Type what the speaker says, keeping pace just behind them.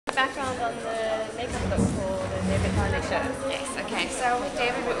background on the makeup look for the David Tlale show? Yes, okay. So with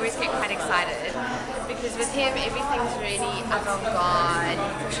David we always get quite excited because with him everything's really avant-garde, he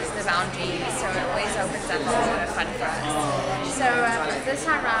pushes the boundaries, so it always opens up a lot of fun for us. So this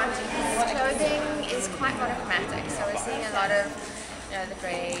time around his clothing is quite monochromatic, so we're seeing a lot of the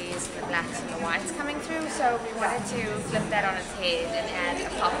greys, the blacks and the whites coming through, so we wanted to flip that on its head and add a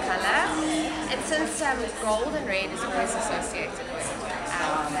pop colour. And since gold and red is always associated with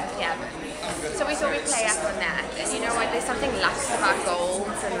so we thought we'd play up on that. And you know what, there's something luxe about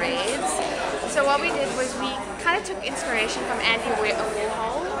golds and reds. So what we did was we kind of took inspiration from Andy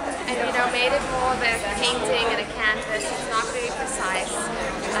Warhol and made it more of a painting and a canvas. It's not very precise.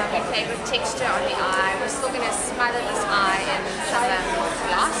 We played with texture on the eye. We're still going to smother this eye in some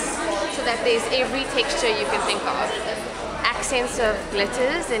gloss so that there's every texture you can think of. Accents of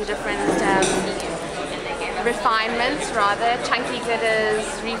glitters in different refinements rather, chunky glitters,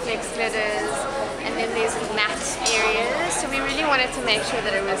 reflex glitters, and then there's matte areas. So we really wanted to make sure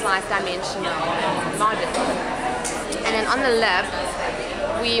that it was like dimensional, modern. And then on the lip,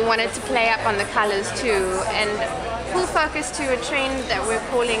 we wanted to play up on the colors too and pull focus to a trend that we're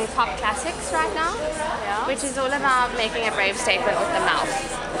calling pop classics right now, which is all about making a brave statement with the mouth.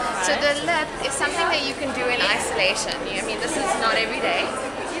 So the lip is something that you can do in isolation. I mean, this is not every day,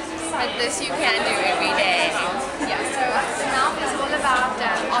 but this you can do every day. Yeah, so the mouth is all about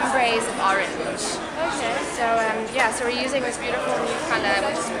ombres of orange. Okay. So we're using this beautiful new color,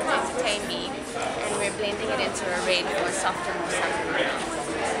 which is called Entertain Me, and we're blending it into a red for a softer, more summery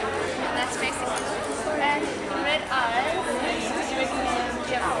mouth. And that's basically it. And red eyes, do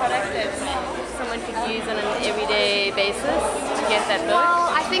you have a product that someone could use on an everyday basis to get that look?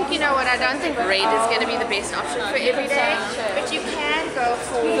 Well, I think, you know what, I don't think red is going to be the best option for every day, but you can go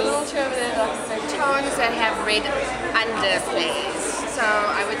for tones that have red underplays. So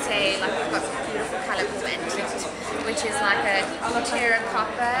I would say, like, we've got a beautiful color called Antique, which is like a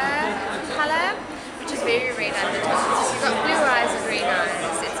terracotta color, which is very red undertones. So you've got blue eyes and green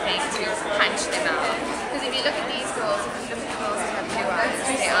eyes, it's going to punch them out. Because if you look at these girls, if you look at the girls that have blue eyes,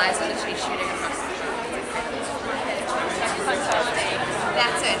 their eyes are literally shooting across the front.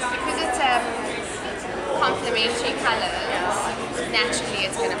 That's it. Because it's complementary colors, naturally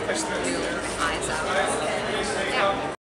it's going to push the blue eyes out.